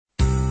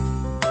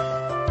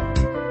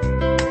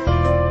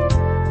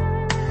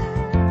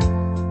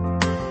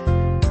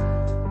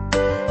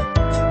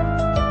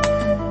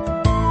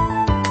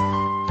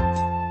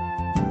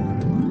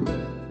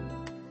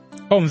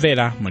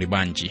Omvera muli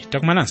bwanji,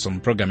 takumananso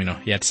mpulogalamu ino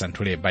ya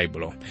Tisanthule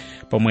Baibulo,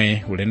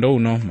 pomwe ulendo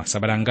uno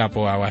masabata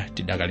angapo awa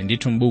tidakali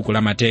ndithu m'buku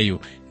la Mateyu,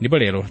 ndipo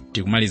lero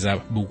tikumaliza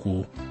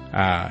buku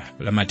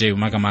la Mateyu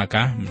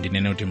makamaka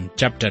ndinene kuti mu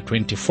chapter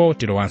 24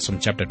 tilowanso mu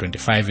chapter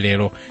 25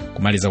 lero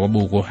kumaliza kwa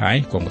buku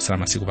kuongosala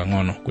masiku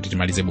pang'ono kuti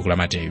timalize buku la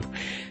Mateyu.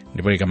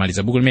 Ndipo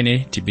likamaliza buku limene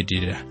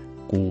tipitirira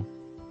ku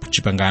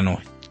chipangano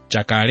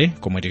chakale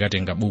komwe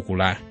tikatenga buku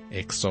la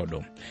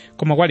Exodo.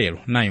 Koma kwa lero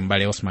nayo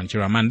mbale Osman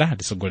Chiramanda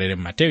atisogolere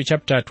mu Mateyu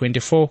chapter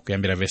 24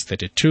 kuyambira verse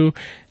 32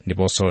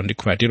 ndiponso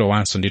ndikupatiro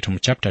wanso ndithu mu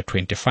chapter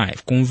 25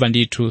 kumva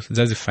ndithu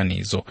za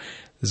zifanizo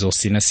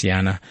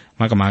zosiyanasiyana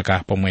makamaka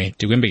pomwe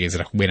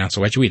tikuyembekezera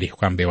kubweranso kachiwiri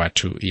kwa Ambuye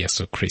wathu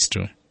Yesu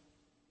Khristu.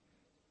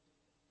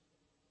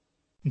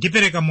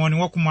 Ndipereka moni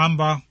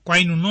wakumwamba kwa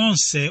inu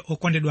nonse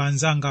okondedwa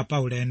anzanga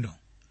pa ulendo.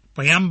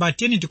 Poyamba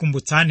tiyeni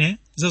tikumbutsane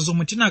za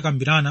zomwe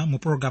tinakambirana mu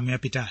programu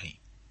yapitayi.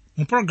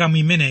 Mu programu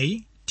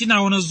imeneyi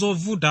tinaona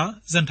zovuta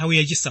za nthawi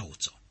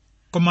yachisautso.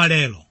 Koma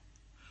lero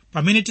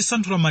pamene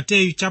tisanthula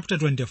Mateyu chapter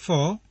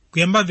 24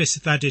 kuyamba verse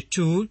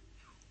 32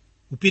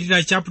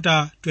 kupitirira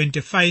chapter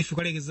 25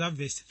 kulekeza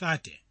verse 30,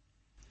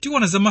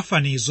 tiona za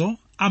mafanizo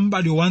a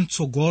m'badwo wa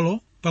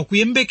mtsogolo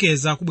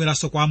pakuyembekeza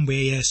kubweranso kwa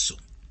Ambuye Yesu.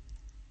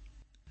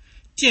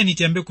 Tiyeni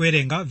tiyambe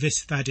kuwerenga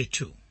verse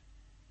 32.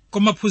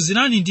 Koma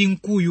phunzirani ndi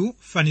mkuyu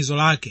fanizo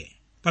lake,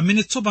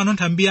 pamene tsopano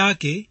nthambi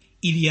yake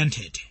ili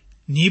yanthete,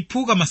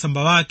 niphuka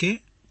masamba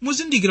wake,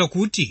 muzindikira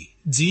kuti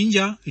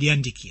dzinja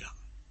liyandikira.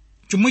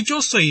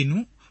 Chomwechonso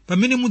inu,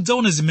 pamene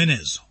mudzaona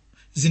zimenezo,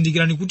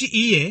 zindikirani kuti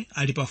iye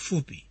ali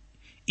pafupi,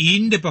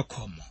 inde pa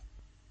khomo.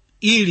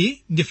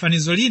 Ili ndi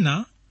fanizo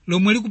lina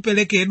lomwe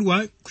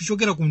likuperekedwa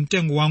kuchokera ku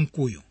mtengo wa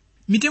mkuyu.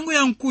 Mitengo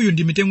ya mkuyu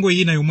ndi mitengo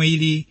ina yomwe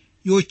ili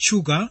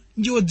yotchuka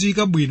ndi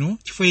yodziwika bwino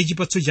chifukwa cha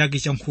chipatso chake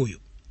cha mkuyu.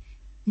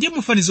 Ndiye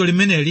mufanizo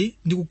limeneli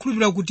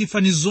ndikukhulupirira kuti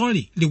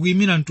fanizoli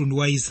likuyimira mtundu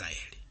wa Israeli.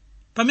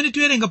 Pamene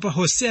tiwerenga pa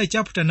Hosea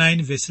chapter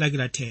 9 verse lake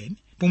la 10,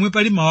 pomwe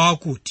pali mawu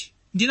akuti,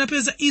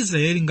 ndinapeza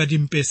Israeli ngati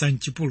mpesa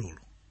mchipululu.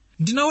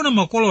 Ndinaona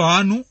makolo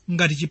anu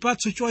ngati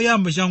chipatso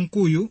choyamba cha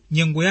mkuyu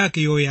nyengo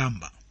yake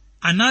yoyamba.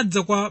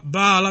 Anadza kwa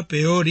Baala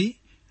Peori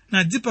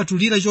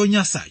nadzipatulira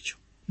chonyasacho,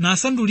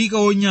 nasandulika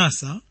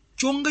onyasa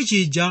chonga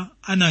chija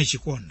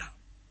anachikonda.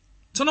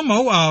 Tsono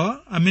mawu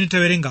awa amene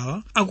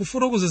tawerengawa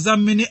akufotokoza za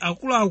mmene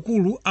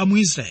akuluakulu a mu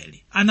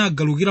Israeli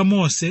anagalukira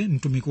Mose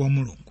mtumiki wa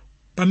Mulungu.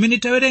 Pamene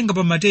tawerenga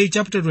pa Mateyu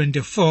chapter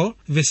 24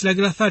 verse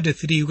lake la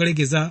 33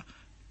 kulekeza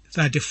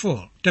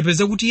 34,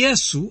 tapeza kuti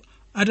Yesu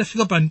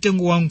atafika pa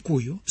mtengo wa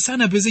mkuyu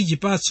sanapeze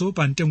chipatso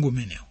pa mtengo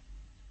umenewo.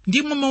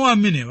 Ndimo mawu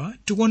amenewa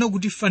tikuona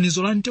kuti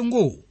fanizo la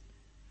mtengowu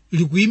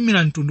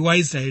likuyimira mtundu wa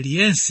Israeli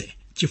yense,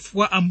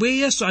 chifukwa Ambuye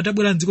Yesu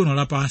atabwera m'dziko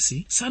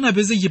lapansi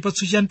sanapeze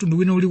chipatso cha mtundu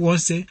wina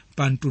uliwonse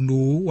pa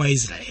mtundu wa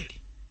Israeli.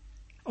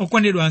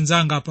 Okondedwa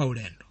anzanga pa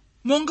ulendo,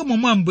 monga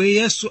momwe Ambuye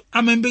Yesu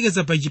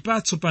amayembekeza pa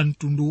chipatso pa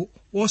mtundu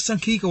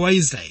wosankhika wa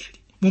Israeli,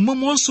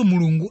 momwemonso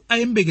Mulungu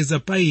ayembekeza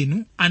pa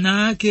inu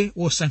ana ake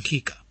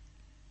wosankhika.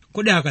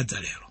 Kodi akadza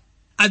lero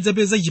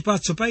adzapeza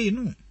chipatso pa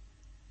inu?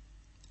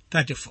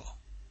 34.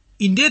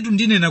 Indetu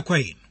ndinena kwa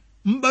inu,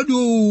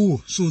 m'badwo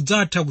uwu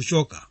sudzatha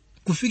kuchoka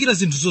kufikira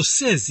zinthu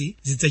zonsezi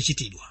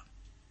zidzachitidwa.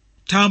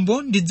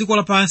 Thambo ndi dziko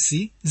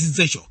lapansi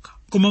zidzachoka,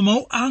 koma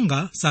mawu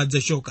anga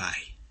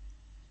sadzachokayi.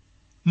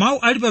 Mawu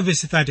ali pa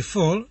verse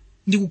 34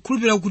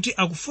 ndikukhulupirira kuti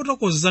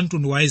akufotokoza za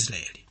mtundu wa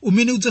Israeli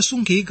umene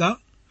udzasunkhika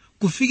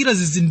kufikira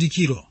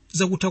zizindikiro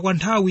zakutha kwa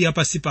nthawi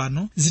yapasi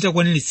pano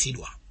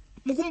zitakwaniritsidwa.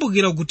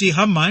 Mukumbukira kuti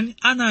Hamani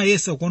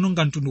anayesa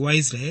kuononga mtundu wa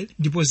Israeli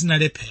ndipo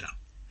zinalephera.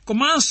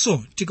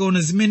 Komanso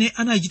tikaona zimene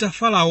anachita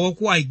Farao wa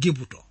ku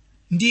Igupto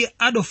ndi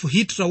Adolf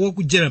Hitler wa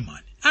ku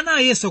Germany,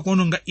 anayesa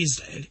kuononga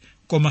Israeli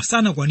koma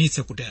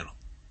sanakwanitse kutero.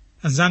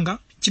 Anzanga,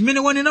 chimene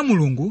wanena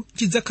Mulungu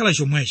chidzakhala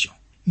chomwecho,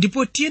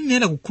 ndipo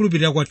tiyenera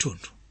kukhulupirira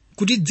kwathunthu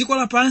kuti dziko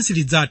lapansi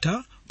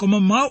lidzatha koma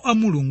mawu a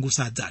Mulungu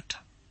sadzatha.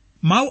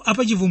 Mawu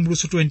apa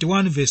Chivumbulutso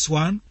 21 verse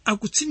 1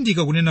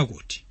 akutsindika kunena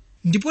kuti,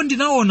 ndipo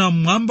ndinaona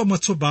mmwamba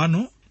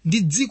mwatsopano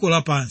ndi dziko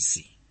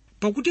lapansi,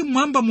 pakuti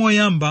mmwamba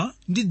moyamba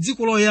ndi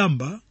dziko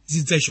loyamba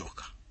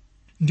zidzachoka,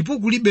 ndipo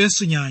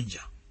kulibenso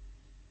nyanja.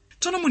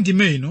 Tsono mu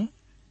ndime ino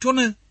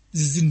tiona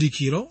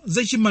zizindikiro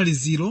za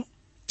chimaliziro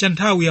cha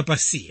nthawi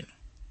yapasi ino.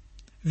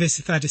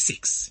 Verse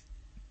 36.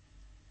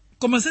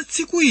 Koma za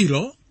tsiku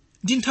ilo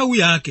ndi nthawi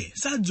yake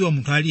sadziwa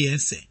munthu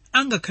aliyense,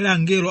 angakhale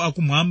angelo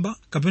akumwamba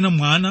kapena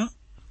mwana,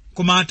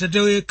 koma Atate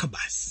yekha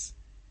basi.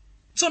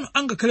 Tsono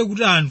angakhale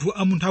kuti anthu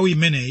a mu nthawi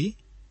imeneyi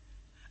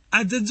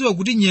adzadziwa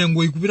kuti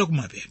nyengo ikupita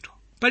kumapeto,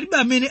 palibe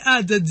amene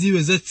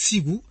adzadziwe za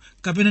tsiku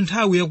kapena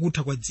nthawi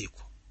yakutha kwa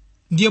dziko.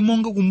 Ndiye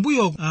monga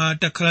kumbuyo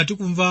takhala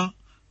tikumva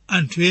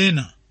anthu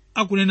ena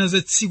akunena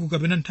za tsiku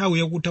kapena nthawi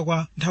yakutha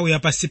kwa nthawi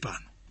yapasi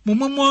pano,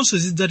 momwemonso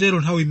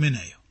zidzatero nthawi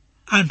imeneyo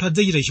anthu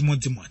adzachita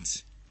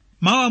chimodzimodzi.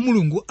 Mawu a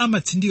Mulungu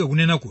amatsindika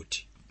kunena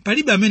kuti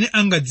palibe amene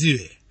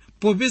angadziwe,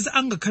 popeza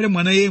angakhale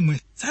mwana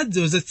yemwe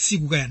sadziwa za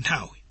tsiku kaya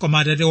nthawi, koma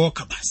Atate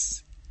wokha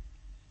basi.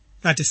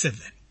 37.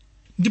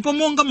 Ndipo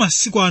monga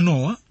masiku a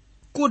Nowa,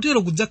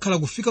 kotero kudzakhala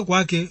kufika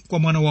kwake kwa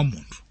Mwana wa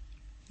Munthu.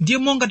 ndiye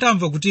monga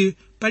tamva kuti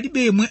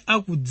palibe yemwe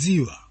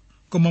akudziwa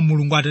koma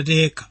Mulungu Atate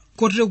yekha,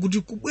 kotero kuti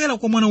kubwera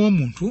kwa Mwana wa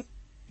Munthu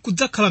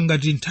kudzakhala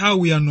ngati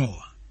nthawi ya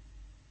Nowa.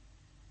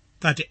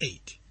 38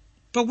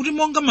 Pakuti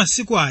monga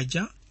masiku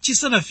aja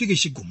chisanafike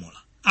chigumula,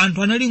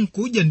 anthu anali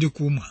nkudya ndi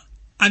kumwa,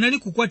 anali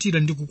kukwatira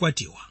ndi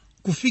kukwatiwa,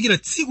 kufikira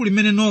tsiku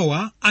limene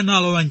Nowa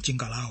analowa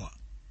mchingalawa.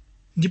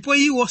 Ndipo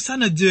iwo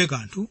sanadziwe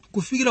kanthu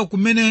kufikira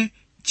kumene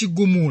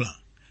chigumula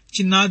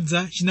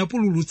chinadza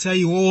chinapululutsa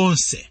iwo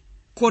onse,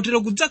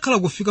 kotero kudzakhala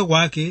kufika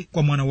kwake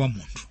kwa Mwana wa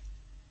Munthu.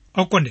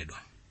 Okondedwa,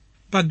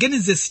 pa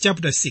Genesis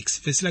chapter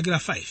 6 verse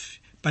 5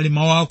 pali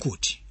mawu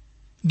akuti,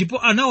 ndipo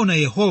anaona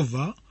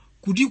Yehova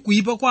kuti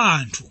kuyipa kwa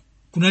anthu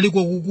kunali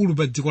kwakukulu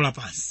pa dziko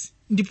lapansi,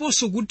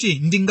 ndiponso kuti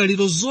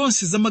ndingaliro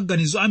zonse za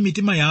maganizo a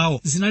mitima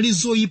yawo zinali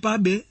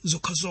zoyipabe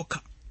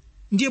zokhazokha.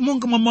 Ndiye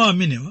monga mwa mawu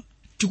amenewa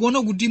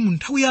tikuona kuti mu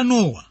nthawi ya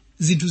Nowa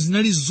zinthu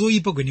zinali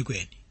zoyipa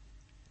kwenikweni.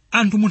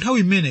 Anthu mu nthawi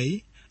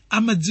imeneyi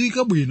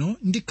amadziwika bwino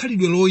ndi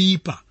khalidwe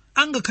loyipa,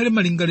 angakhale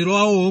malingaliro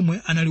awo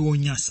omwe anali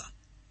wonyasa.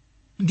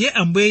 Ndiye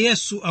Ambuye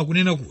Yesu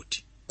akunena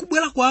kuti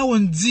kubwera kwawo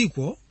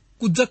m'dziko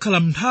kudzakhala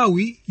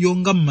nthawi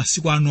yonga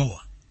m'masiku a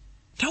Nowa.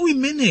 Nthawi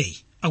imeneyi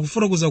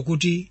akufotokoza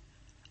kuti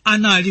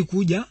anali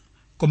kudya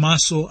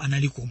komanso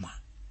anali kumwa.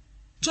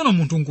 Tsono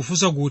munthu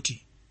nkufunsa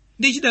kuti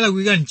ndi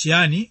chidalakwika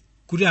nchiyani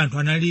kuti anthu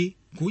anali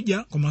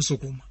kudya komanso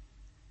kumwa?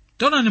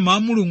 Taonani mawu a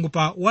Mulungu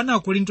pa 1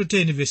 Korinto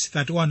 10 verse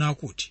 31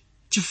 akuti,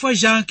 chifukwa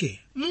chake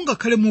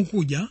mungakhale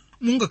mukudya,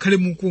 mungakhale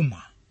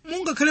mukumwa,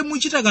 mungakhale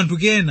muchita kanthu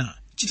kena,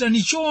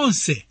 chitani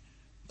chonse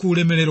ku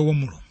ulemerero wa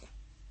Mulungu.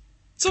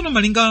 Tsono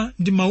malinga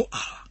ndi mawu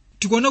awa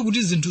tikuona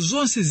kuti zinthu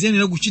zonse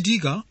ziyenera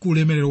kuchitika ku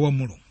ulemerero wa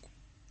Mulungu.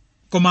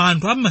 Koma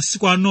anthu a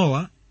masiku a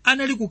Nowa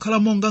anali kukhala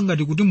monga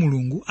ngati kuti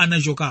Mulungu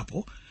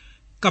anachokapo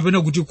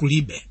kapena kuti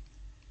kulibe.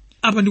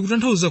 Apa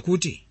ndikutanthauza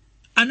kuti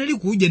anali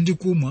kudya ndi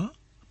kumwa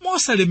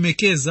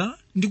mosalemekeza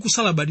ndi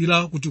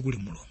kusalabadira kuti kuli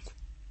Mulungu.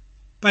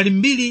 Pali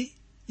mbiri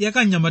ya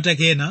kanyamata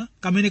kena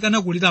kamene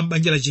kanakulira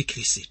m'banja la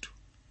Chikhristu.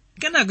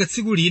 Kenaka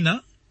tsiku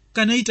lina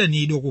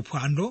kanayitanidwa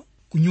kuphwando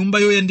ku nyumba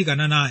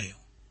yoyandikana nayo.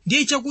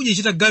 Ndiye chakudya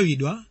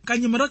chitagawidwa,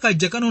 kanyamata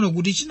kaja kanaona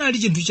kuti chinali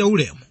chinthu cha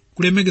ulemu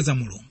kulemekeza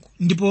Mulungu,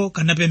 ndipo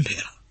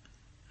kanapemphera.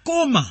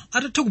 Koma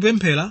atatha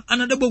kupemphera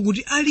anadabwa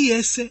kuti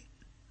aliyense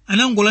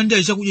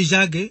anangolandira chakudya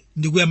chake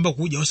ndi kuyamba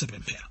kudya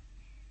osapemphera.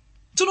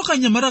 Tsono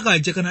kanyamata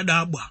kaja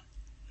kanadabwa,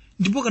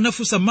 ndipo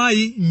kanafunsa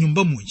mayi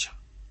m'nyumba muja.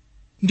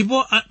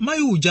 Ndipo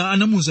mayi uja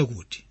anamuwuza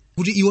kuti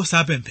iwo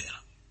sapemphera.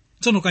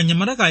 Tsono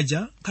kanyamata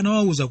kaja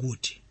kanawawuza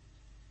kuti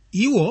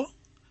iwo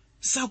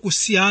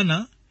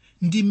sakusiyana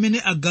ndi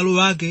mmene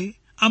agalu ake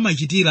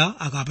amachitira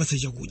akapatsa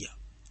chakudya.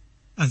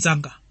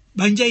 Anzanga,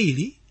 banja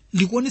ili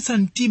likuonetsa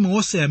mtima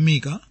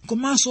wosayamika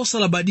komanso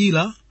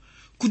osalabadira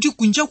kuti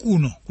kunja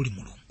kuno kuli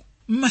Mulungu.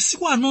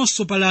 M'masiku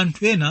anonso pali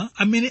anthu ena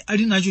amene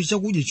ali nacho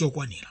chakudya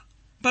chokwanira,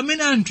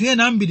 pamene anthu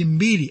ena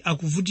ambirimbiri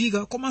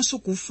akuvutika komanso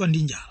kufa ndi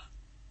njala.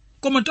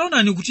 Koma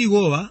taonani kuti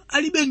iwowa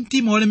alibe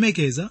mtima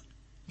wolemekeza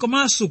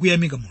komanso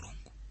kuyamika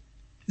Mulungu.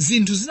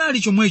 Zinthu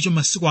zinali chomwecho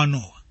masiku a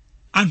Nowa.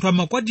 Anthu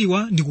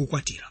amakwatiwa ndi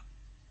kukwatira.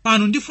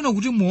 Pano ndifuna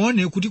kuti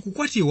muone kuti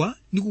kukwatiwa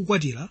ndi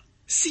kukwatira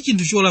si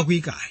chinthu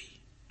cholakwikayi,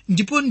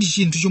 ndipo ndi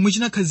chinthu chomwe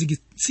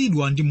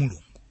chinakhazikitsidwa ndi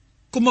Mulungu.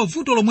 Koma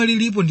vuto lomwe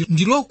lilipo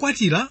ndi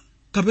lokwatira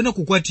kapena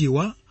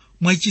kukwatiwa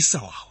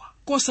mwachisawawa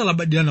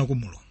kosalabadira ku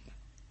Mulungu.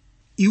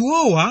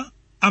 Iwowa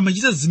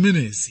amachita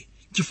zimenezi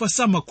chifukwa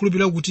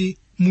samakhulupirira kuti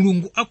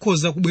Mulungu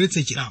akhoza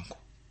kubweretsa chilango,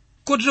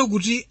 kotero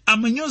kuti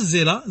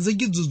amanyozera za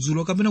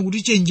chidzudzulo kapena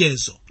kuti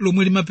chenjezo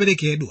lomwe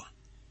limaperekedwa.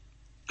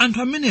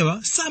 Anthu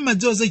amenewa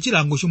samadziwa za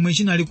chilango chomwe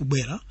chinali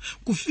kubwera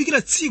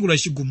kufikira tsiku la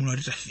chigumula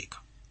litafika.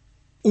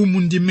 Umu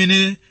ndi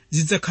mmene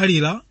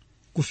zidzakhalira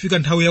kufika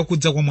nthawi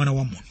yakudza kwa Mwana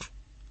wa Munthu.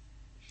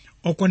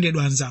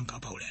 Okondedwa anzanga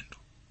pa ulendo,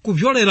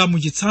 kupyolera mu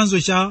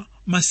chitsanzo cha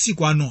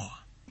masiku a Nowa,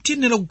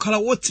 tiyenera kukhala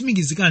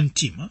wotsimikizika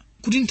mtima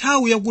kuti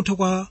nthawi yakutha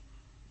kwa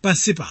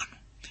pansi pano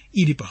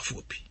ili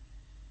pafupi.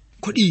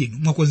 Kodi inu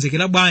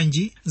mwakonzekera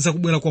bwanji za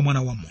kubwera kwa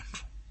Mwana wa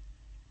Munthu?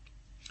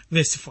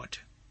 Verse 40.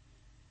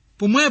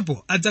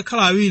 Pomwepo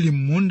adzakhala awiri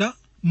m'munda,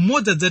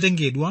 mmodzi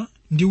adzatengedwa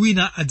ndi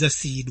wina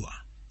adzasiyidwa.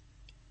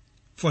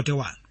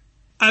 41.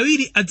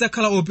 Awiri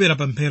adzakhala opera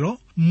pamphero,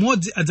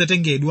 mmodzi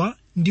adzatengedwa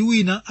ndi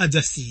wina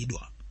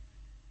adzasiyidwa.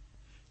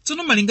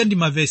 Tsono malinga ndi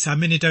mavesi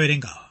amene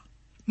tawerengawa,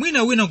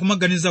 mwina wina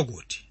kumaganiza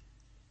kuti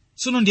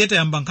tsono ndiye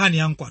tayamba nkhani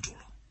ya mkwatulo.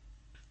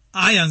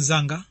 Aya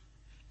anzanga,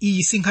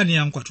 iyi si nkhani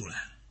ya mkwatulo.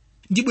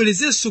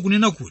 Ndibwerezenso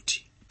kunena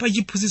kuti pa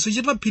chiphunzitso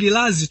cha phiri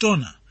la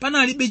Azitona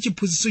panalibe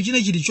chiphunzitso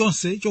china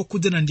chilichonse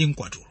chokhudzana ndi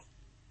mkwatulo.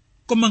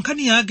 Koma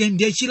nkhani yake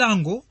ndiye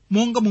chilango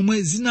monga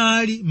momwe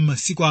zinali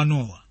m'masiku a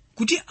Nowa,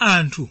 kuti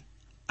anthu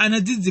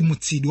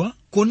anadzidzimutsidwa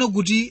kuona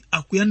kuti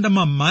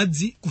akuyandama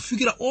m'madzi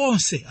kufikira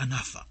onse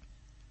anafa.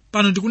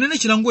 Pano tikunena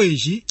chilango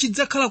ichi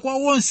chidzakhala kwa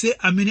onse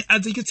amene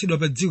adzachotsedwa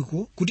pa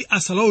dziko kuti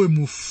asalowe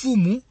mu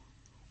ufumu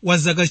wa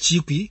zaka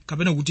 1,000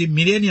 kapena kuti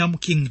millennium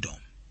kingdom.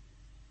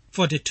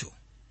 42.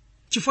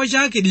 Chifukwa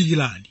chake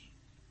dikirani,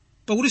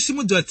 pakuti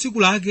simudziwa tsiku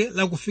lake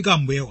la kufika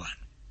Ambuye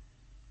wanu.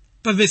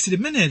 Pa vesi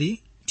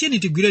limeneli tiyeni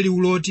tigwire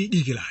liwu loti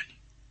dikirani.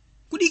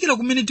 Kudikira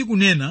kumene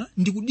tikunena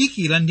ndi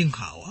kudikira ndi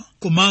nkhawa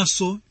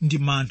komanso ndi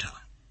mantha.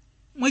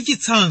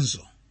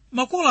 Mwachitsanzo,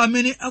 makolo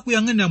amene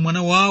akuyang'anira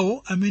mwana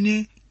wawo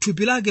amene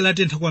thupi lake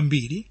latentha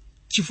kwambiri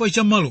chifukwa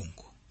cha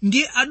malungo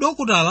ndiye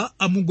adokotala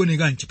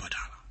amugoneka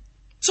mchipatala.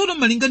 Tsono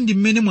malinga ndi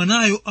mmene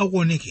mwanayo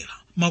akuonekera,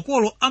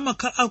 makolo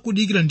amakhala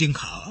akudikira ndi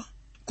nkhawa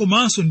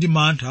komanso ndi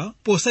mantha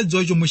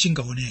posadziwa chomwe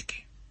chingaoneke.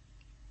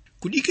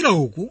 Kudikira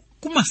uku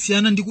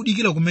kumasiyana ndi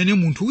kudikira kumene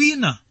munthu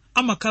wina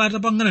amakhala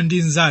atapangana ndi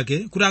nzake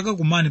kuti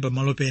akakumane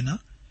pamalo pena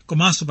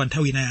komanso pa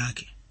nthawi ina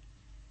yake.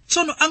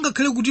 Tsono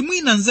angakhale kuti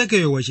mwina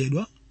nzakeyo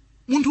wachedwa,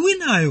 munthu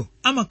winayo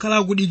amakhala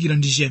akudikira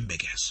ndi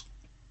chiyembekezo.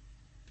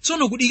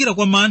 Tsono kudikira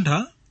kwa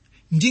mantha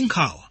ndi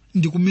nkhawa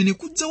ndi kumene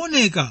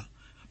kudzaoneka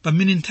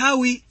pamene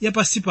nthawi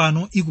yapasi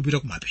pano ikupita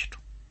kumapeto.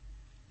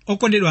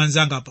 Okondedwa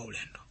anzanga pa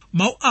ulendo,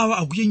 mawu awa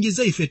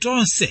akuchenjeza ife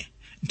tonse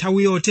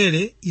nthawi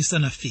yotere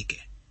isanafike.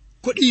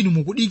 Kodi inu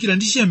mukudikira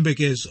ndi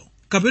chiyembekezo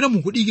kapena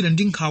mukudikira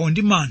ndi nkhawa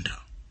ndi mantha?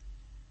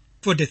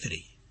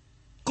 43.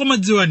 Koma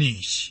dziwani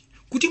ichi,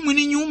 kuti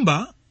mwini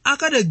nyumba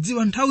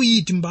akadadziwa nthawi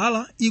iti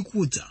mbala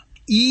ikudza,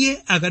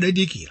 iye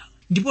akadadikira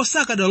ndipo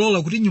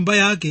sakadalola kuti nyumba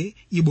yake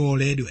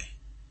ibowoledwe.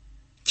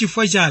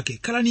 Chifukwa chake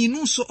khalani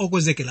inunso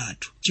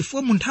okonzekeratu,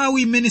 chifukwa mu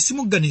nthawi imene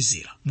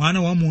simuganizira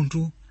Mwana wa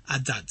Munthu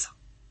adzadza.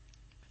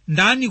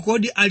 Ndani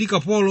kodi ali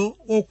kapolo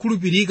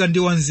okhulupirika ndi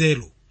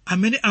wanzeru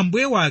amene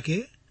ambuye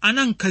wake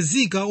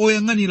anamkhazika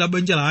oyang'anira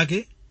banja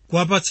lake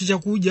kuwapatsa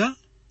chakudya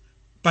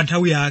pa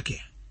nthawi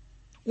yake?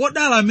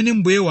 Wodala amene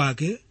mbuye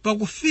wake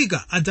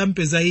pakufika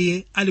adzampeza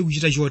iye ali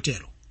kuchita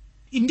chotero.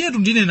 Indetu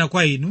ndinena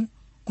kwa inu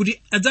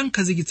kuti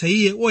adzamkhazikitsa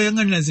iye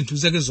oyang'anira zinthu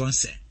zake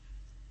zonse.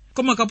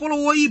 Koma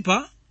kapolo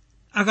woyipa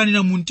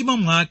akanena mu mtima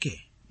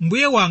mwake,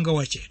 mbuye wanga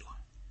wachedwa,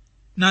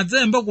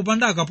 nadzayamba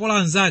kupanda akapolo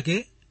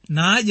anzake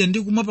nadya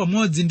ndi kumwa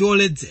pamodzi ndi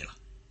oledzera,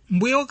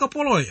 mbuye wa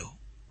kapoloyo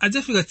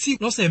adzafika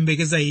tsiku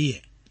losayembekeza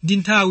iye ndi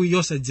nthawi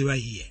yosadziwa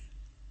iye,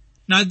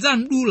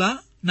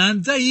 nadzamdula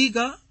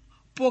nadzayika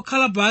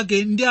pokhala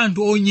pake ndi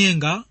anthu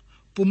onyenga,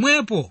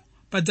 pomwepo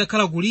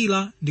padzakhala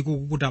kulira ndi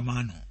kukukuta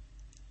mano.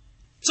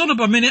 Tsono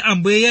pamene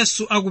ambuye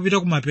Yesu akupita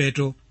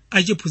kumapeto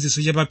a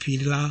chiphunzitso cha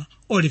paphiri la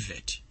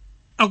Oliveti,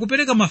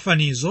 akupereka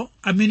mafanizo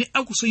amene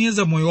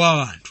akusonyeza moyo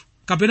wa anthu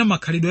kapena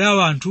makhalidwe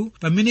ya anthu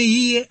pamene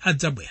iye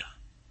adzabwera,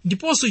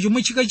 ndiponso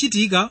chomwe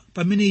chikachitika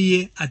pamene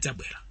iye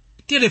adzabwera.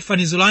 Tere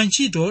fanizo la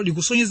antchito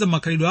likusonyeza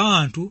makhalidwe a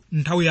anthu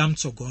nthawi ya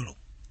mtsogolo.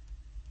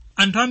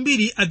 Anthu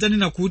ambiri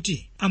adzanena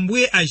kuti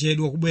ambuye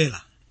achedwa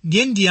kubwera,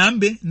 ndiye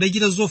ndiyambe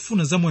ndachita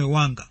zofuna za moyo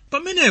wanga.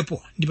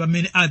 Pamenepo ndi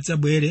pamene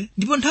adzabwere,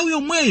 ndipo nthawi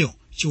yomweyo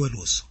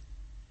chiweruzo.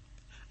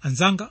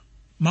 Anzanga,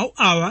 mawu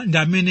awa ndi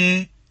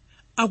amene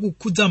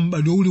akukhudza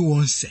m'badwo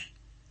uliwonse.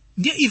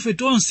 Ndiye ife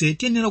tonse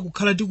tiyenera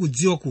kukhala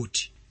tikudziwa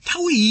kuti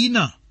nthawi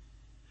ina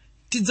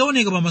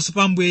tidzaoneka pamaso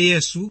pa ambuye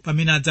Yesu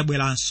pamene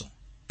adzabweranso.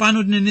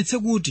 Pano tinenetse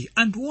kuti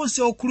anthu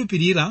onse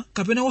okhulupirira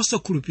kapena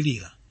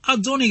osakhulupirira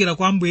adzaonekera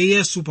kwa ambuye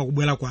Yesu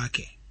pakubwera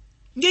kwake.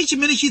 Ndiye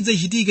chimene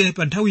chidzachitike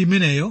pa nthawi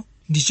imeneyo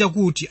ndi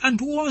chakuti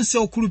anthu onse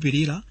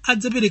okhulupirira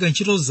adzapereka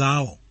ntchito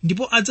zawo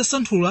ndipo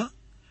adzasanthula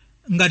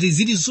ngati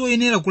zili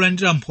zoyenera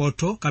kulandira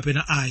mphotho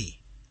kapena ayi.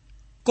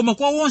 Koma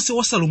kwa onse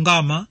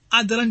osalungama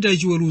adzalandira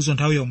chiweruzo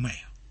nthawi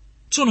yomweyo.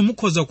 Tsono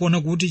mukhoza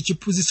kuona kuti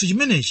chiphunzitso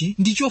chimenechi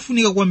ndi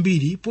chofunika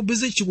kwambiri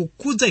popeza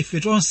chikukhudza ife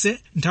tonse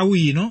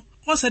nthawi ino,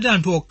 osati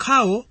anthu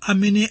okhawo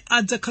amene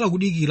adzakhala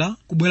kudikira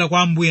kubwera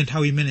kwa ambuye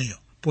nthawi imeneyo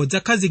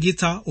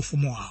podzakhazikitsa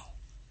ufumu wawo.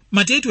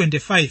 Mateyu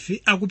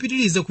 25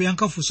 akupitiriza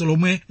kuyankha funso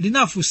lomwe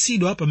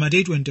linafunsidwa pa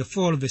Mateyu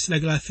 24 verse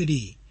lake la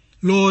 3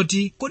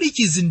 loti kodi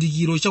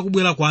chizindikiro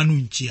chakubwera kwanu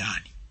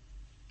nchiyani?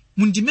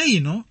 Mu ndime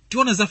ino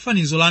tiona za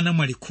fanizo la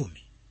anamwali 10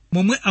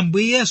 momwe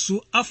ambuye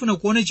Yesu afuna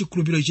kuona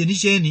chikhulupiriro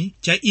chenicheni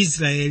cha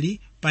Israeli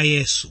pa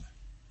Yesu.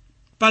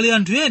 Pali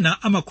anthu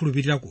ena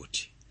amakhulupirira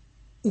kuti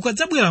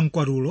ukadzabwera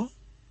mkwatulo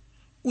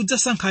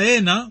udzasankha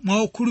ena mwa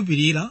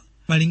okhulupirira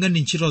malinga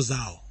ndi ntchito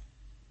zawo.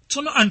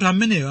 Tsono anthu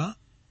amenewa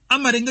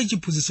amatenga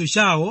chiphunzitso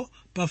chawo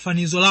pa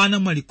fanizo la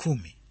anamwali 10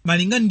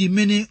 malinga ndi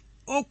mmene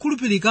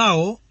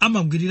okhulupirikawo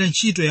amagwirira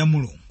ntchito ya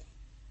Mulungu.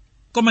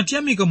 Koma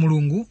tiyamika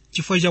Mulungu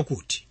chifukwa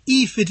chakuti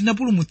ife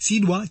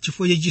tinapulumutsidwa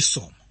chifukwa cha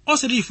chisomo,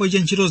 osati chifukwa cha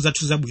ntchito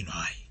zathu zabwino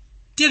ayi.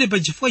 Tere pa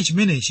chifukwa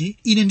chimenechi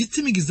ine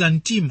nditsimikiza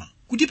mtima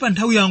kuti pa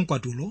nthawi ya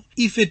mkwatulo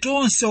ife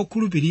tonse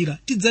okhulupirira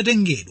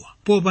tidzatengedwa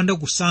popanda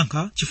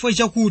kusankha chifukwa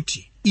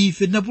chakuti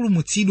ife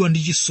tinapulumutsidwa ndi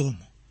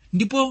chisomo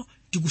ndipo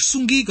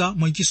tikusungika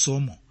mwa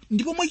chisomo,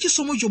 ndipo mwa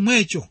chisomo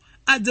chomwecho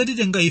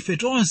adzatitenga ife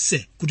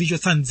tonse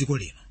kutichotsa m'dziko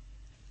lino.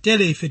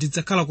 Tere ife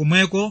tidzakhala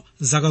komweko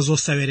zaka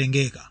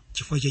zosawerengeka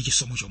chifukwa cha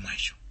chisomo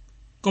chomwecho.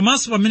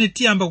 Komanso pamene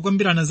tiyamba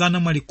kukambirana za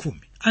anamwali 10,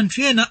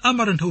 anthu ena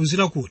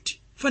amatanthauzira kuti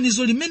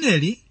fanizo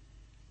limeneli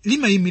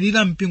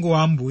limayimirira mpingo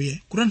wa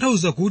ambuye,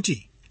 kutanthauza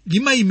kuti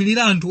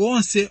limayimirira anthu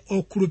onse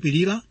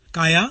okhulupirira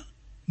kaya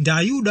ndi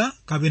Ayuda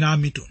kapena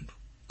amitundu.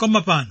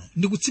 Koma pano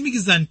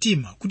ndikutsimikiza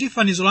mtima kuti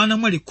fanizo la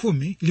anamwali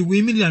 10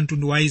 likuyimirira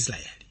mtundu wa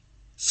Israeli.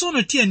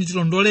 Tsono tiyeni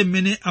tilondole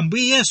mmene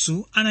ambuye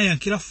Yesu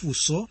anayankhira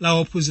funso la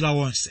ophunzira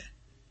onse.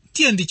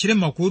 tiye nditchire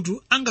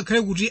makutu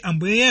angakhale kuti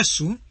Ambuye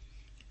Yesu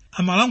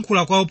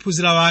amalankhula kwa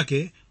ophunzira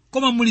wake,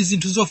 koma muli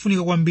zinthu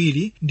zofunika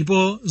kwambiri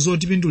ndipo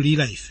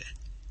zotipindulira ife.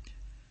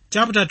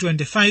 Chapter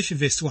 25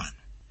 verse 1.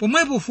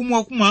 Pomwepo ufumu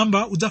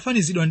wakumwamba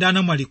udzafanizidwa ndi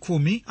anamwali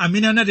 10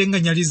 amene anatenga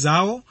nyali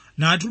zawo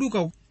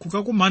natuluka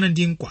kukakumana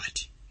ndi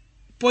mkwati.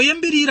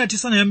 Poyambirira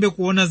tisanayambe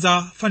kuona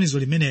za fanizo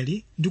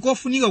limeneli,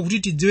 ndikofunika kuti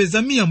tidziwe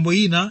za miyambo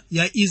ina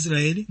ya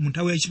Israeli mu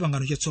nthawi ya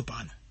chipangano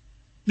chatsopano.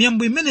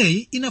 Miyambo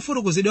imeneyi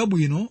inafotokozedwa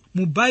bwino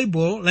mu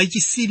Bible la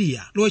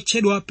Chisiriya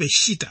lotchedwa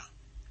Peshita.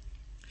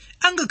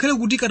 Angakhale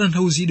kuti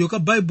katanthauzidwe ka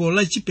Bible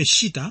la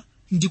Chipeshita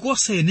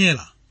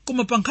ndikosayenera,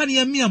 koma pa nkhani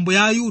ya miyambo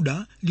ya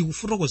Ayuda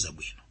likufotokoza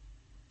bwino.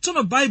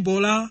 Tsono Bible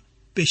la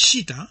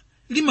Peshita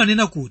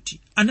limanena kuti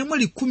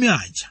anamwali 10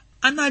 aja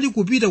anali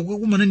kupita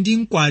kukakumana ndi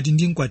mkwati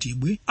ndi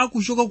mkwatibwi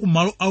akuchoka ku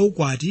malo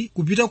aukwati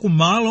kupita ku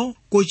malo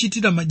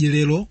kochitira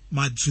madyerero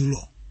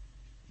madzulo.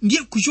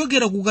 Ndiye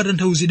kuchokera ku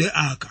katanthauzidwe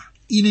aka,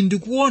 ine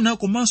ndikuona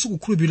komanso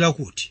kukhulupirira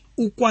kuti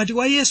ukwati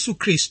wa Yesu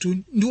Khristu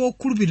ndi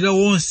okhulupirira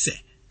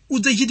wonse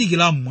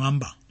udzachitikira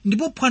mmwamba,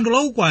 ndipo phwando la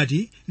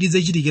ukwati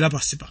lidzachitikira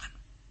pansi pano.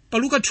 Pa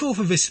Luka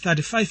 12 verse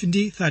 35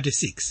 ndi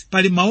 36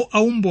 pali mawu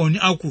aumboni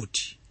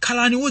akuti,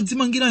 khalani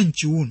wodzimangira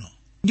mchiuno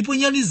ndipo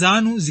nyali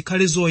zanu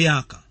zikhale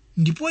zoyaka,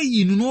 ndipo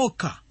inu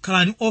nokha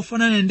khalani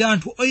ofanana ndi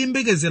anthu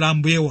oyembekezera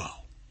Ambuye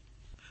wawo,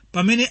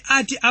 pamene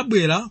ati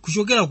abwera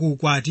kuchokera ku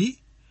ukwati,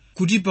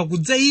 kuti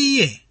pakudza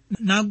iye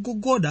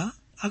nagogoda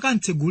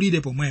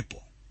akantsegulire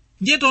pomwepo.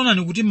 Ndiye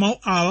taonani kuti mawu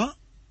awa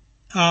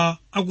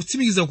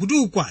akutsimikiza kuti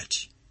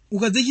ukwati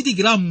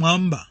ukadzachitikira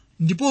mmwamba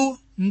ndipo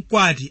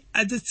mkwati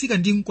adzatsika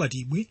ndi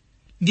mkwatibwi.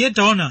 Ndiye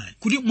taonani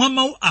kuti mwa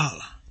mawu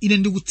awa ine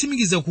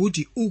ndikutsimikiza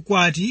kuti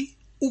ukwati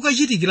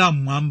ukachitikira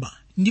mmwamba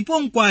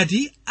ndipo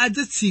mkwati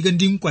adzatsika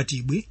ndi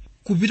mkwatibwi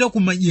kupita ku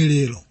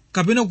madyerero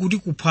kapena kuti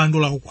ku phwando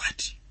la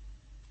ukwati.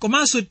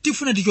 Komanso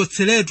tifuna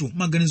tichotseretu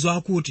maganizo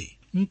akuti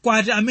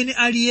mkwati amene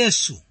ali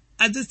Yesu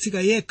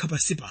adzatsika yekha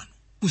pansi pano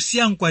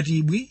kusiya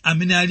mkwatibwi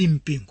amene ali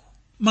mpingo.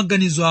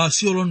 Maganizo awa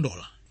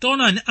siyolondola.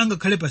 Taonani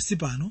angakhale pansi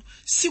pano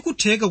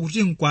sikutheka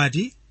kuti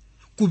mkwati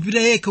kupita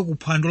yekha ku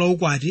phwando la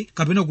ukwati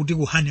kapena kuti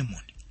ku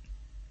honeymoon.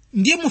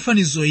 Ndiye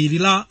mufanizo ili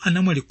la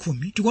anamwali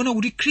 10 tikuona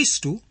kuti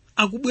Khristu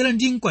akubwera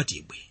ndi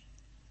mkwatibwi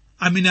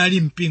amene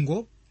ali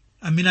mpingo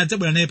amene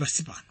adzabwera naye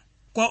pansi pano.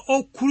 Kwa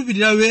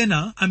okhulupirira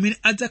wena amene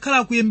adzakhala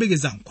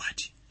akuyembekeza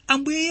mkwati,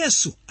 Ambuye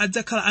Yesu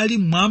adzakhala ali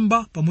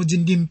mmwamba pamodzi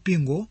ndi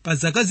mpingo pa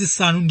zaka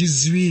zisanu ndi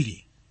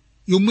ziwiri,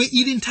 yomwe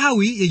ili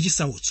nthawi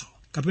yachisautso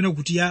kapena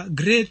kuti ya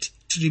Great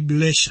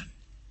Tribulation.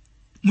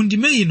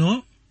 Mundime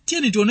ino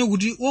tiyeni tione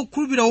kuti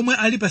okhulupirira omwe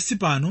ali pansi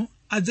pano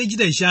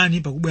adzachita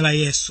chani pakubwera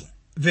Yesu.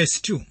 Verse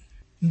 2.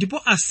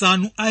 Ndipo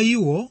asanu a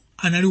iwo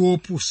anali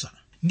opusa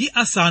ndi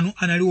asanu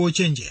anali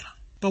ochenjera,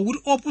 pakuti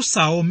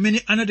opusawo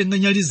mmene anatenga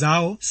nyali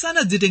zawo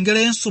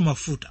sanadzitengerenso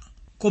mafuta,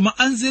 koma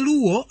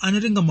anzeruwo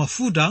anatenga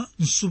mafuta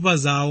msupa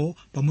zawo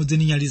pamodzi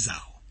ndi nyali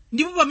zawo.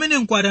 Ndipo pamene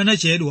mkwati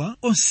anachedwa,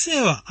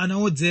 onsewa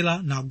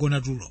anawodzera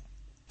nagona tulo.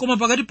 Koma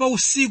pakati pa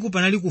usiku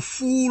panali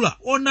kufuula,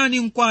 onani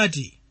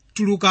mkwati,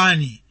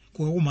 tulukani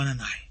kukakumana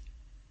naye.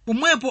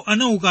 Pomwepo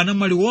anauka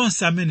anamwali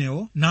wonse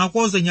amenewo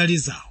nakoza nyali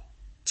zawo.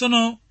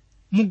 Tsono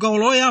mugawo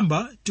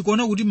loyamba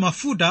tikuona kuti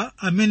mafuta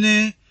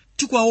amene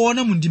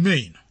tikuwaona mu ndime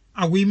ino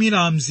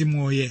akuyimira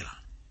Mzimu Woyera.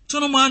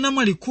 Tsono mwa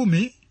anamwali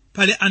 10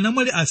 pali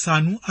anamwali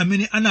asanu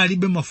amene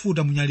analibe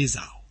mafuta mu nyali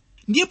zawo.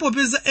 Ndiye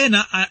popeza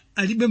ena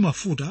alibe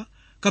mafuta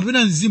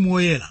kapena Mzimu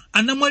Woyera,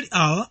 anamwali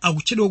awa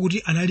akutchedwa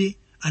kuti anali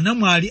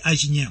anamwali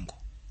achinyengo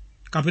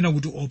kapena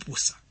kuti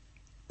opusa.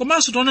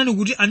 Komanso taonani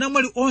kuti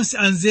anamwali onse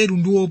anzeru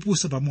ndi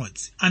opusa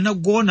pamodzi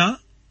anagona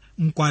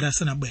mkwati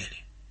asanabwere.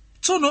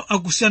 Tsono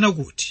akusiyana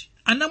kuti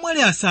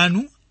anamwali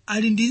asanu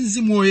ali ndi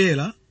Mzimu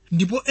Woyera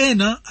ndipo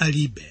ena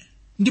alibe,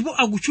 ndipo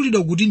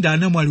akutchulidwa kuti ndi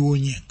anamwali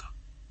wonyenga.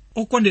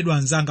 Okondedwa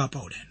anzanga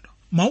pa ulendo,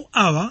 mawu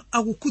awa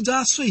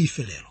akukhudzanso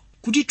ife lero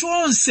kuti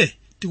tonse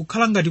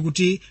tikukhala ngati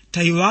kuti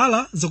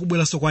tayiwala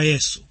zakubweranso kwa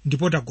Yesu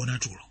ndipo tagona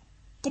tulo.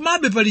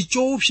 Komabe pali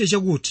choopsa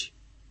chakuti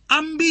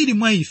ambiri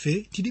mwa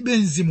ife tilibe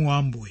Mzimu wa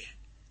Ambuye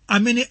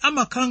amene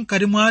amakhala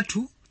mkati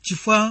mwathu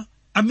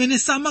amene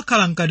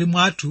samakhala mkati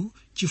mwathu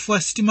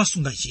chifukwa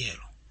sitimasunga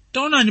chiyero.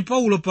 Taonani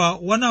Paulo pa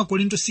 1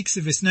 Korinto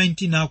 6 verse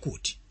 19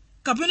 akuti,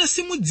 kapena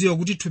simudziwa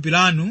kuti thupi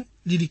lanu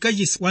lili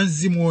kachisi wa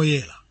Mzimu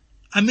Woyera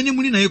amene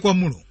muli naye kwa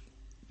Mulungu.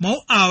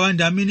 Mawu awa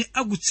ndi amene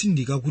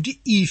akutsindika kuti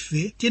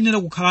ife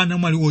tiyenera kukhala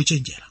anamwali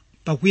ochenjera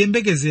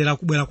pakuyembekezera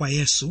kubwera kwa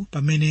Yesu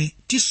pamene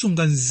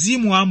tisunga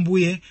Mzimu wa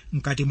Ambuye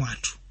mkati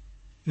mwathu.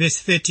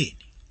 Verse 13.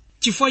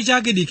 Chifukwa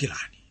chake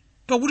dikirani,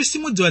 pakuti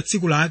simudziwa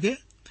tsiku lake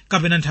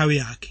kapena nthawi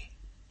yake.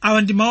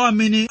 Awa ndi mawu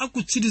amene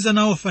akutsiriza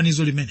nawo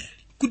fanizo limeneli,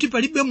 kuti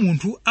palibe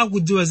munthu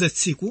akudziwa za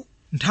tsiku,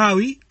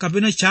 nthawi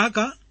kapena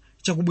chaka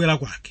chakubwera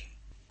kwake.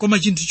 Koma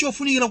chinthu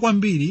chofunikira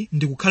kwambiri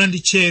ndi kukhala ndi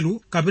tcheru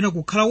kapena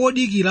kukhala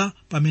wodikira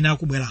pamene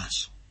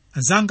akubweranso.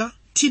 Anzanga,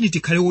 tini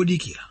tikhale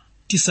wodikira,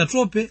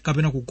 tisatope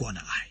kapena kugona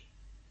ayi.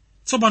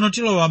 Tsopano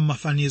tilowa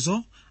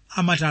m'mafanizo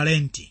a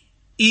matalenti.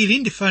 Ili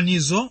ndi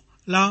fanizo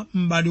la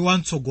m'bado wa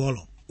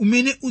mtsogolo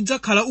umene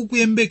udzakhala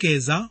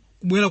ukuyembekeza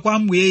kubwera kwa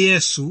Ambuye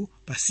Yesu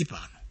pasi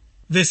pano.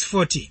 Verse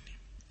 14.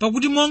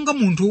 Pakuti monga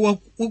munthu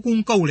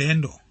wakunka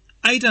ulendo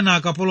aitana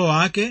akapolo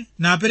ake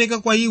na apereka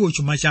kwa iwo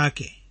chuma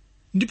chake,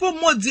 ndipo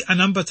mmodzi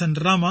anampatsa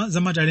ndalama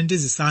za matalente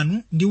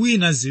 5 ndi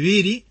wina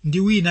 2 ndi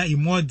wina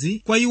 1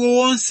 kwa iwo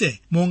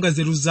wonse monga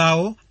nzeru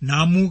zawo,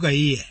 naamuka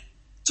iye.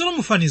 Tsono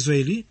mufanizo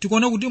ili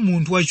tikuona kuti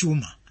munthu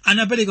wachuma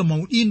anapereka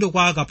maudindo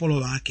kwa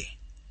akapolo ake.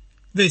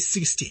 Verse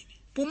 16.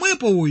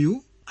 Pomwepo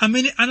uyu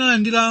amene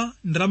analandira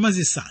ndalama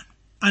 5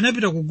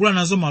 anapita kugula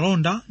nazo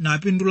malonda na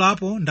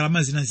apindulapo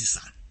ndalama zina 5.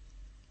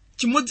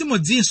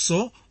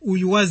 Chimodzimodzinso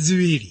uyu wa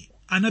 2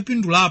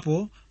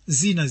 anapindulapo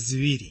zina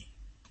 2.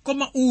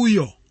 Koma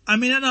uyo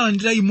amene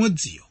analandira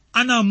imodziyo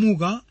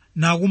anaamuka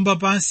na akumba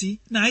pansi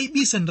na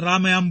aibisa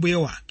ndalama ya mbuye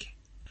wake.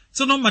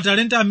 Tsono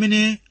matalente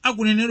amene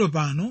akunenedwa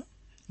pano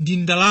ndi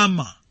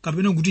ndalama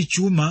kapena kuti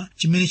chuma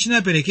chimene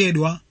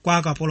chinaperekedwa kwa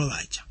akapolo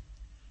aja.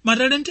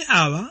 Matalente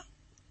awa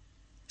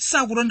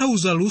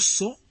sakutanthauza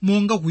luso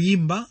monga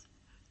kuyimba,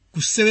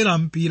 kusewera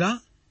mpira,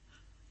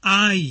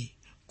 ayi,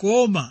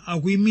 koma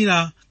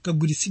akuyimira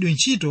kagwiritsidwe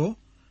ntchito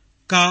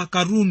ka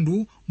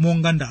katundu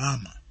monga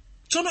ndalama.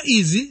 Tsono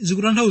izi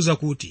zikutanthauza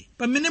kuti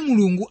pamene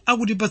Mulungu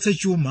akutipatsa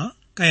chuma,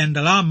 kaya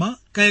ndalama,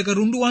 kaya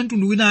katundu wa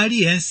mtundu wina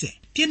aliyense,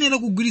 tiyenera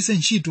kugwiritsa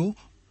ntchito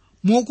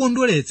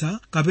mokondweretsa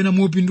kapena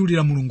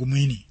mopindulira Mulungu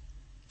mwini.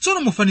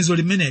 Tsono mufanizo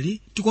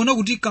limeneli tikuona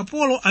kuti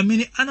kapolo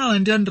amene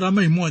analandira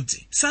ndalama 1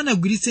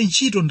 sanagwiritse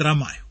ntchito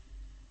ndalamayo,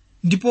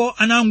 ndipo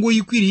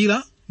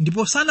anangoyikwirira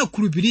ndipo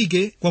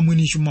sanakhulupirike kwa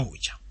mwini chuma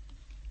uja.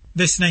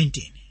 Verse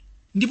 19.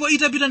 Ndipo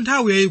itapita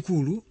nthawi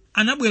yayikulu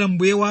anabwera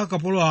mbuye wa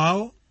akapolo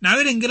awo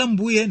nawerengera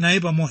mbuye naye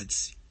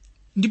pamodzi.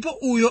 Ndipo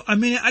uyo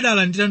amene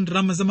adalandira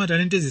ndalama za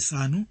matalente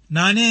 5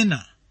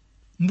 nanena,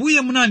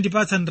 mbuye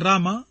munandipatsa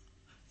ndalama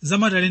za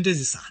matalente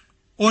 5.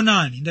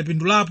 Onani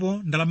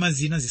ndapindulapo ndalama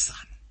zina 5.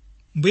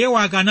 Mbuye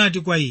wake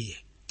anati kwa iye,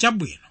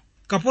 chabwino,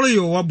 kapolo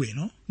iwo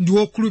wabwino ndi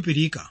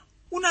wokhulupirika.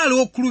 Unali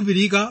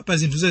wokhulupirika pa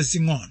zinthu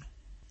zazing'ono,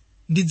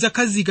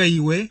 ndidzakhazika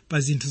iwe pa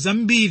zinthu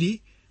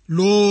zambiri,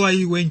 lowa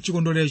iwe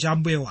mchikondwerero cha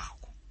mbuye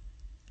wako.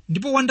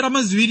 Ndipo wa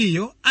ndalama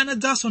 2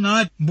 anadzanso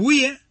nati,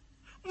 mbuye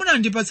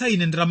munandipatsa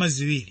ine ndalama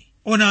 2.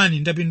 Onani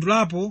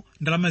ndapindulapo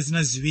ndalama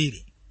zina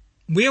 2.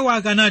 Mbuye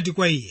wake anati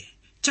kwa iye,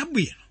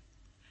 chabwino,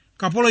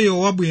 kapolo iwo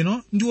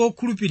wabwino ndi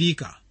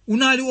wokhulupirika.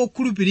 Unali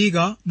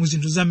wokhulupirika mu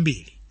zinthu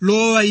zambiri,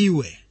 lowa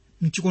iwe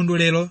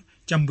mchikondwerero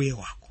cha mbuye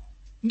wako.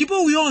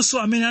 Ndipo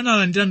uyonso amene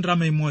analandira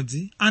ndalama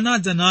 1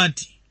 anadza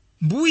nati,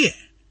 mbuye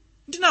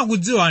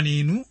ndinakudziwani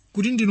inu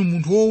kuti ndinu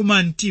munthu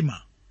wowuma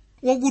mtima,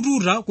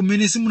 wokututa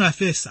kumene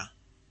simunafesa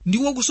ndi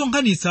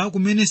wokusonkhanitsa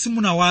kumene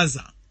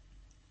simunawaza.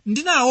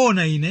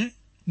 Ndinaona ine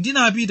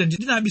ndinapita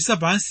ndinabisa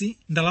pansi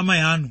ndalama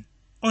yanu,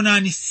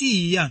 onani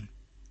si yanu.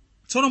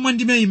 Tsono mwa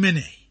ndime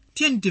imeneyi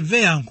tiyeni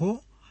timve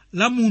yankho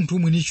la munthu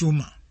mwini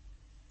chuma.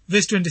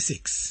 Verse 26.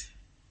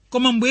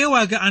 Koma mbuye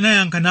wake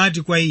anayankha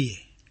nati kwa iye,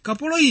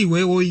 kapolo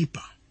iwe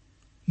woyipa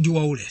ndi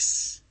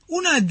waulesi,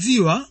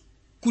 unadziwa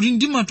kuti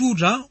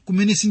ndimatuta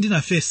kumene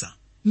sindinafesa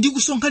ndi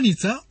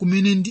kusonkhanitsa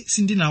kumene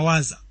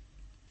sindinawaza.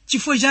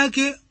 Chifukwa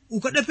chake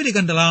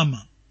ukadapereka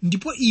ndalama,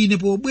 ndipo ine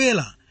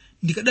pobwera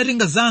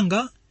ndikadatenga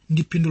zanga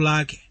ndi phindu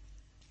lake.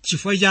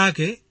 Chifukwa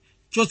chake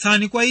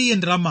chotsani kwa iye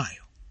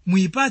ndalamayo,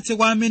 muyipatse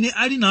kwa amene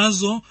ali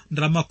nazo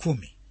ndalama 10.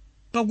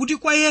 Pakuti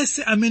kwa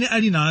yense amene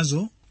ali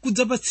nazo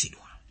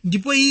kudzapatsidwa,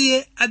 ndipo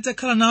iye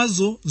adzakhala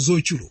nazo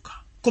zochuluka.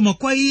 Koma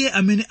kwa iye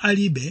amene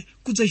alibe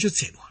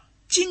kudzachotsedwa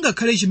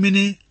chingakhale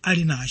chimene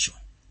ali nacho.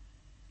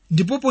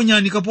 Ndipo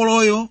ponyani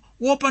kapoloyo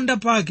wopanda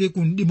pake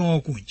ku mdima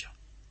wakunja,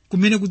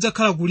 kumene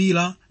kudzakhala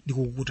kulira ndi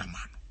kukukuta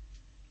mano.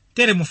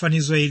 Tere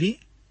mufanizo ili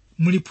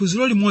muli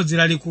phunziro limodzi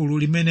lalikulu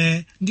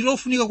limene ndi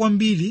lofunika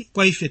kwambiri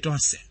kwa ife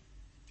tonse.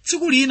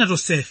 Tsiku lina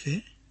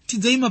tonsefe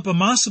tidzayima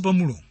pamaso pa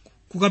Mulungu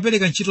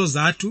kukapereka ntchito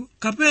zathu,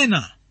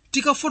 kapena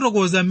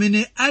tikafotokoza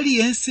amene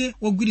aliyense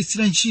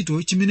wagwiritsira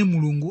ntchito chimene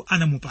Mulungu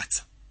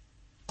anamupatsa.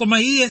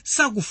 Koma iye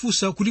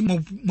sakufunsa kuti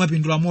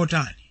mwapindula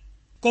motani,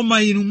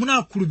 koma inu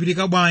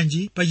munakhulupirika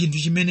bwanji pa chinthu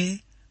chimene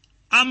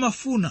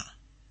amafuna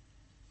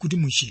kuti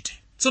muchite.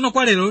 Tsono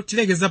kwa lero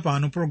tilekeza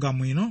pano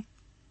programu ino,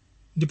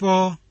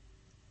 ndipo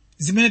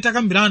zimene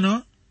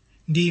takambirana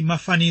ndi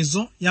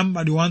mafanizo ya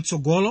m'bado wa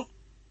mtsogolo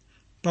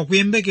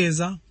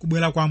pakuyembekeza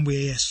kubwera kwa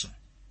Ambuye Yesu.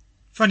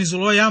 Fanizo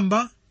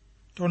loyamba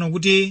taona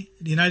kuti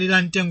linali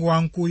la mtengo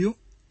wa mkuyu,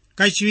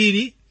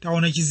 kachiwiri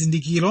taona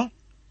chizindikiro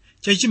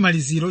cha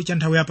chimaliziro cha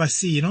nthawi ya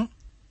pasino,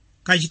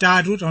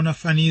 kachitatu taona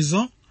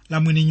fanizo la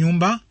mwini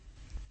nyumba,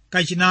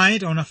 kachinayi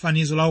taona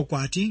fanizo la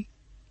ukwati,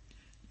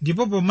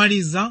 ndipo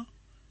pomaliza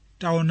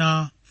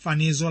taona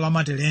fanizo la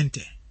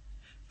matalente.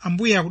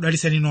 Ambuye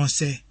akudalitseni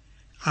nonse.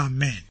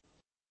 Amen.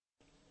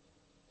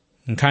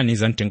 Nkhani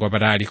za mtengo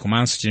wapatali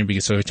komanso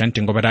chilimbikitso cha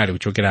mtengo wapatali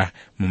kuchokera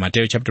mu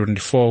Mateyu chapter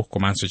 24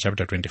 komanso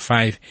chapter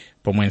 25,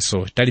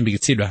 pomwenso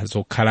talimbikitsidwa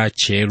zokhala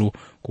tcheru,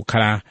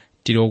 kukhala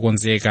tili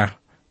okonzeka,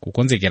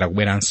 kukonzekera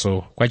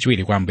kubweranso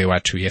kwachiwiri kwa Ambuye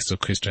wathu Yesu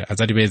Khristu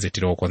adzatipeze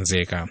tili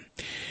okonzeka.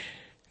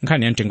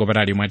 nkhani ya mtengo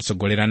patali yomwe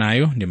atitsogolera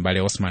nayo ndi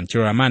mbale Osman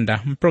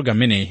Chiloramanda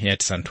mpulogalamu imeneyi ya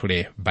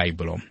tisanthule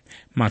baibulo.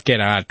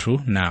 makera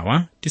athu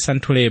nawa: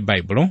 tisanthule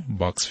baibulo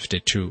box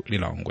 52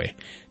 Lilongwe,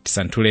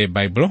 tisanthule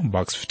baibulo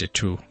box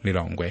 52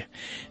 Lilongwe.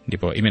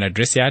 Ndipo email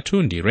address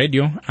yathu ndi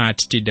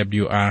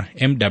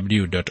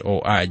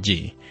radio@twrmw.org,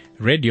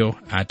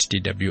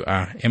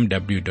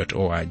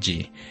 radio@twrmw.org.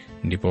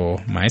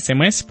 ndipo ma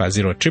SMS pa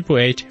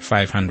 088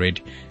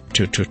 500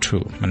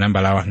 222.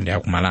 manamba lawa ndi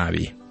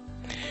akumalawi.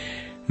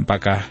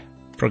 Mpaka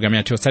programu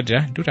yathu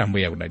yotsatira, ndikuti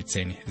Ambuye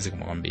akudalitseni.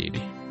 Zikomo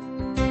kwambiri.